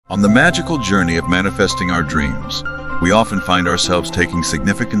On the magical journey of manifesting our dreams, we often find ourselves taking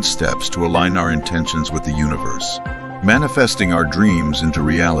significant steps to align our intentions with the universe. Manifesting our dreams into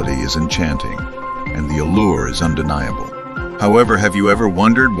reality is enchanting, and the allure is undeniable. However, have you ever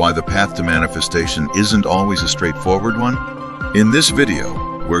wondered why the path to manifestation isn't always a straightforward one? In this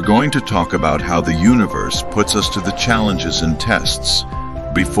video, we're going to talk about how the universe puts us to the challenges and tests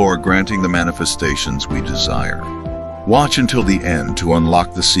before granting the manifestations we desire. Watch until the end to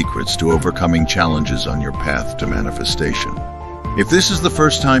unlock the secrets to overcoming challenges on your path to manifestation. If this is the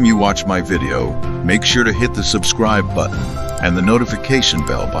first time you watch my video, make sure to hit the subscribe button and the notification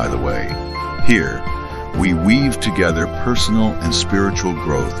bell, by the way. Here, we weave together personal and spiritual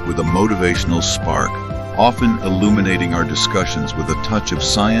growth with a motivational spark, often illuminating our discussions with a touch of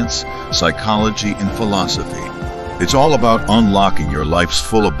science, psychology, and philosophy. It's all about unlocking your life's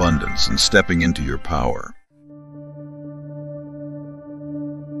full abundance and stepping into your power.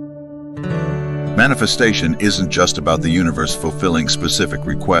 Manifestation isn't just about the universe fulfilling specific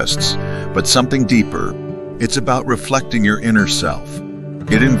requests, but something deeper. It's about reflecting your inner self.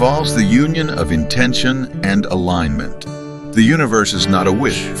 It involves the union of intention and alignment. The universe is not a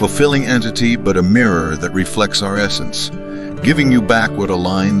wish-fulfilling entity, but a mirror that reflects our essence, giving you back what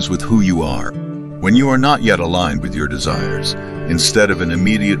aligns with who you are. When you are not yet aligned with your desires, instead of an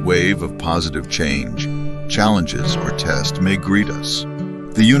immediate wave of positive change, challenges or tests may greet us.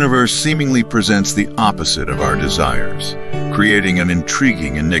 The universe seemingly presents the opposite of our desires, creating an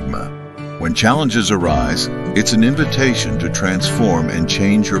intriguing enigma. When challenges arise, it's an invitation to transform and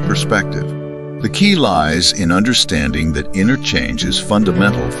change your perspective. The key lies in understanding that inner change is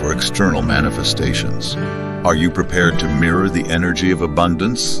fundamental for external manifestations. Are you prepared to mirror the energy of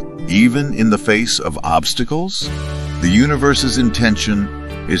abundance, even in the face of obstacles? The universe's intention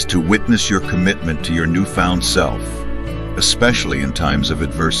is to witness your commitment to your newfound self, especially in times of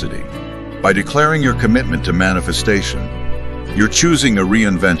adversity. By declaring your commitment to manifestation, you're choosing a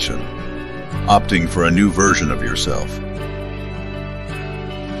reinvention, opting for a new version of yourself.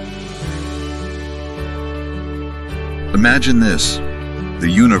 Imagine this: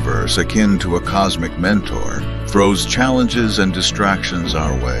 the universe, akin to a cosmic mentor, throws challenges and distractions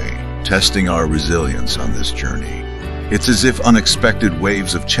our way, testing our resilience on this journey. It's as if unexpected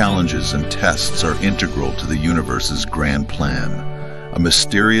waves of challenges and tests are integral to the universe's grand plan, a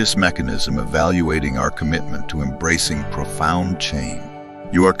mysterious mechanism evaluating our commitment to embracing profound change.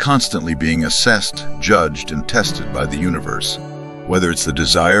 You are constantly being assessed, judged, and tested by the universe, whether it's the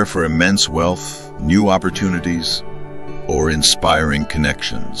desire for immense wealth, new opportunities, or inspiring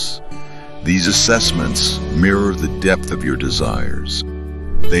connections. These assessments mirror the depth of your desires.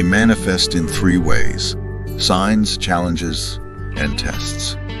 They manifest in three ways: signs, challenges, and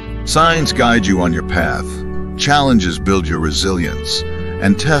tests. Signs guide you on your path, challenges build your resilience,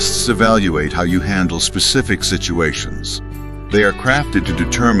 and tests evaluate how you handle specific situations. They are crafted to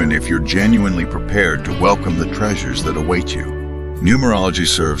determine if you're genuinely prepared to welcome the treasures that await you. Numerology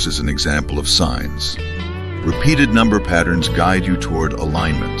serves as an example of signs. Repeated number patterns guide you toward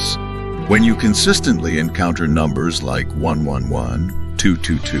alignments. When you consistently encounter numbers like 111,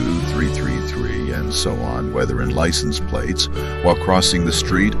 222, 333, and so on, whether in license plates, while crossing the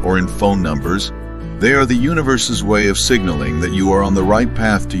street, or in phone numbers, they are the universe's way of signaling that you are on the right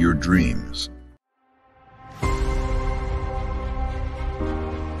path to your dreams.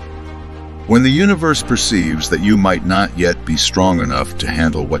 When the universe perceives that you might not yet be strong enough to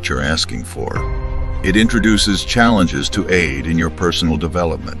handle what you're asking for, it introduces challenges to aid in your personal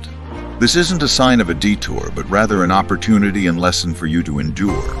development. This isn't a sign of a detour, but rather an opportunity and lesson for you to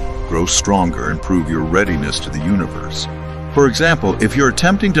endure, grow stronger, and prove your readiness to the universe. For example, if you're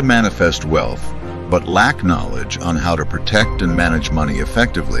attempting to manifest wealth, but lack knowledge on how to protect and manage money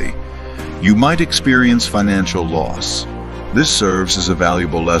effectively, you might experience financial loss. This serves as a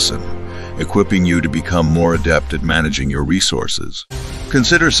valuable lesson, equipping you to become more adept at managing your resources.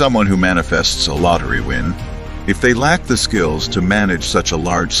 Consider someone who manifests a lottery win. If they lack the skills to manage such a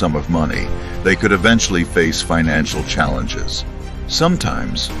large sum of money, they could eventually face financial challenges.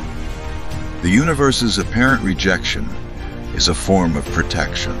 Sometimes, the universe's apparent rejection is a form of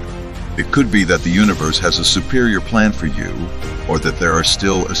protection. It could be that the universe has a superior plan for you, or that there are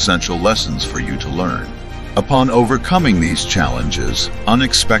still essential lessons for you to learn. Upon overcoming these challenges,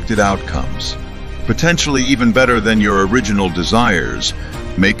 unexpected outcomes, potentially even better than your original desires,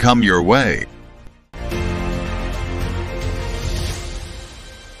 may come your way.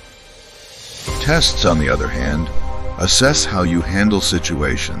 Tests, on the other hand, assess how you handle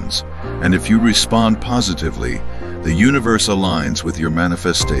situations, and if you respond positively, the universe aligns with your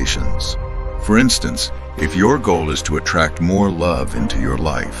manifestations. For instance, If your goal is to attract more love into your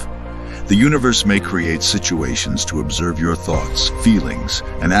life, the universe may create situations to observe your thoughts, feelings,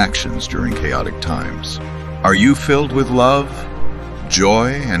 and actions during chaotic times. Are you filled with love,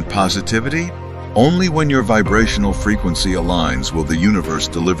 joy, and positivity? Only when your vibrational frequency aligns will the universe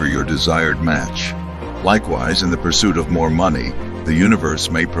deliver your desired match. Likewise, in the pursuit of more money, the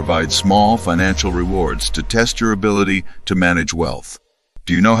universe may provide small financial rewards to test your ability to manage wealth.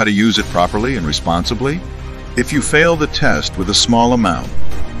 Do you know how to use it properly and responsibly? If you fail the test with a small amount,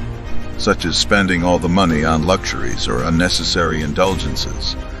 such as spending all the money on luxuries or unnecessary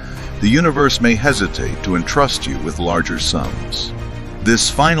indulgences, the universe may hesitate to entrust you with larger sums.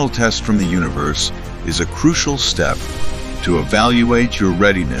 This final test from the universe is a crucial step to evaluate your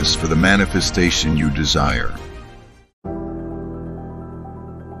readiness for the manifestation you desire.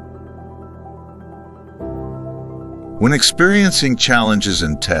 When experiencing challenges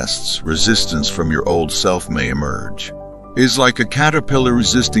and tests, resistance from your old self may emerge. It is like a caterpillar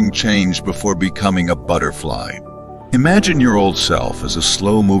resisting change before becoming a butterfly. Imagine your old self as a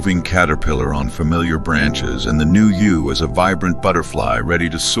slow-moving caterpillar on familiar branches and the new you as a vibrant butterfly ready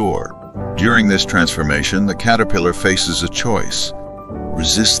to soar. During this transformation, the caterpillar faces a choice: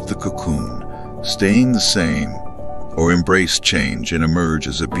 resist the cocoon, staying the same, or embrace change and emerge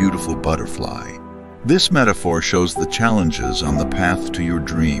as a beautiful butterfly. This metaphor shows the challenges on the path to your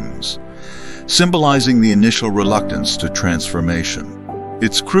dreams, symbolizing the initial reluctance to transformation.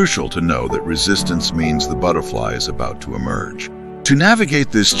 It's crucial to know that resistance means the butterfly is about to emerge. To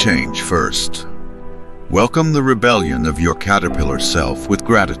navigate this change, first, welcome the rebellion of your caterpillar self with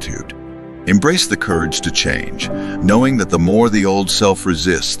gratitude. Embrace the courage to change, knowing that the more the old self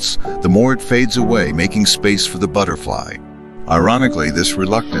resists, the more it fades away, making space for the butterfly. Ironically, this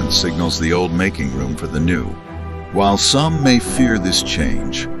reluctance signals the old making room for the new. While some may fear this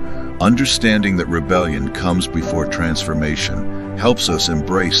change, understanding that rebellion comes before transformation helps us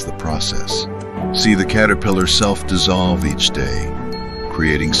embrace the process. See the caterpillar self-dissolve each day,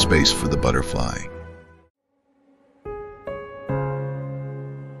 creating space for the butterfly.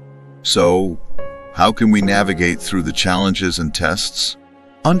 So, how can we navigate through the challenges and tests?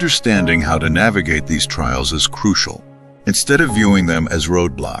 Understanding how to navigate these trials is crucial. Instead of viewing them as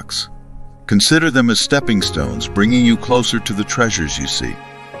roadblocks, consider them as stepping stones, bringing you closer to the treasures you seek.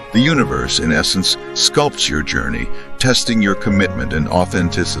 The universe, in essence, sculpts your journey, testing your commitment and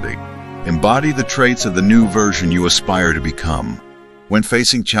authenticity. Embody the traits of the new version you aspire to become. When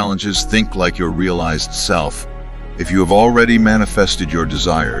facing challenges, think like your realized self. If you have already manifested your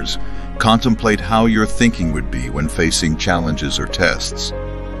desires, contemplate how your thinking would be when facing challenges or tests.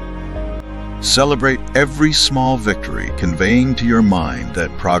 Celebrate every small victory, conveying to your mind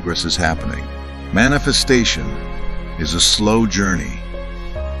that progress is happening. Manifestation is a slow journey,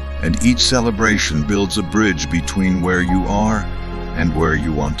 and each celebration builds a bridge between where you are and where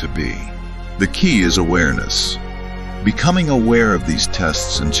you want to be. The key is awareness. Becoming aware of these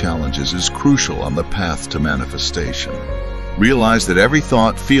tests and challenges is crucial on the path to manifestation. Realize that every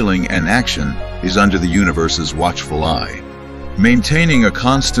thought, feeling, and action is under the universe's watchful eye. Maintaining a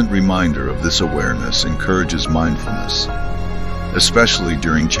constant reminder of this awareness encourages mindfulness, especially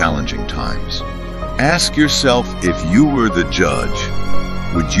during challenging times. Ask yourself, if you were the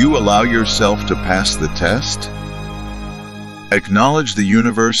judge, would you allow yourself to pass the test? Acknowledge the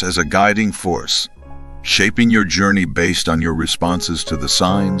universe as a guiding force, shaping your journey based on your responses to the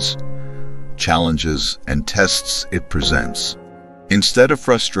signs, challenges, and tests it presents. Instead of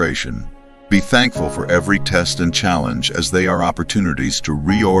frustration, be thankful for every test and challenge, as they are opportunities to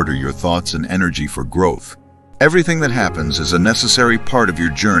reorder your thoughts and energy for growth. Everything that happens is a necessary part of your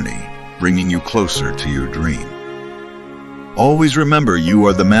journey, bringing you closer to your dream. Always remember, you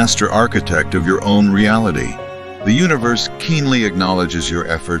are the master architect of your own reality. The universe keenly acknowledges your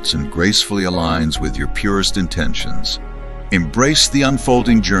efforts and gracefully aligns with your purest intentions. Embrace the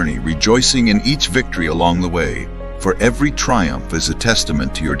unfolding journey, rejoicing in each victory along the way, for every triumph is a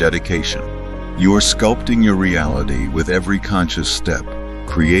testament to your dedication. You are sculpting your reality with every conscious step,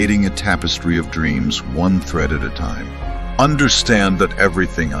 creating a tapestry of dreams, one thread at a time. Understand that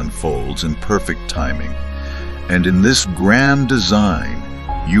everything unfolds in perfect timing, and in this grand design,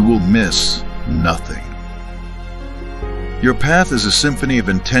 you will miss nothing. Your path is a symphony of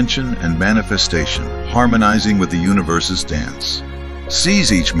intention and manifestation, harmonizing with the universe's dance.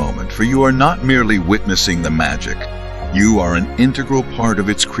 Seize each moment, for you are not merely witnessing the magic. You are an integral part of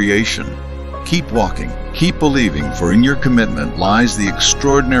its creation. Keep walking, keep believing, for in your commitment lies the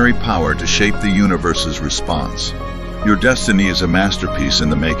extraordinary power to shape the universe's response. Your destiny is a masterpiece in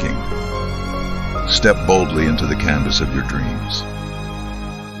the making. Step boldly into the canvas of your dreams.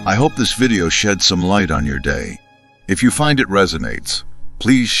 I hope this video sheds some light on your day. If you find it resonates,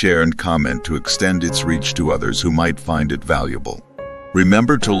 please share and comment to extend its reach to others who might find it valuable.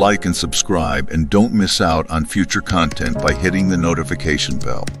 Remember to like and subscribe, and don't miss out on future content by hitting the notification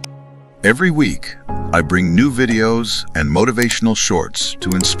bell. Every week, I bring new videos and motivational shorts to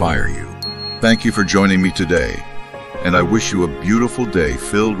inspire you. Thank you for joining me today, and I wish you a beautiful day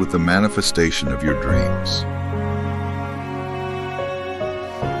filled with the manifestation of your dreams.